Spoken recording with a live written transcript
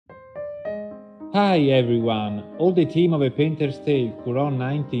Hi everyone! All the team of A Painter's Tale Curon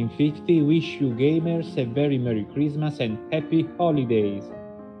 1950 wish you gamers a very Merry Christmas and Happy Holidays!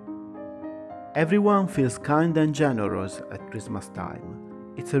 Everyone feels kind and generous at Christmas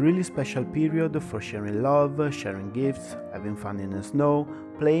time. It's a really special period for sharing love, sharing gifts, having fun in the snow,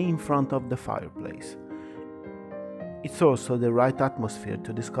 playing in front of the fireplace. It's also the right atmosphere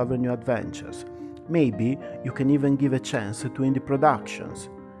to discover new adventures. Maybe you can even give a chance to indie productions.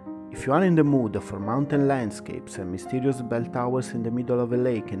 If you are in the mood for mountain landscapes and mysterious bell towers in the middle of a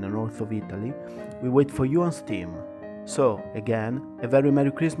lake in the north of Italy, we wait for you on Steam. So, again, a very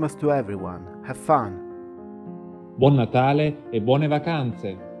Merry Christmas to everyone. Have fun! Buon Natale e buone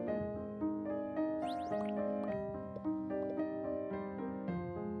vacanze!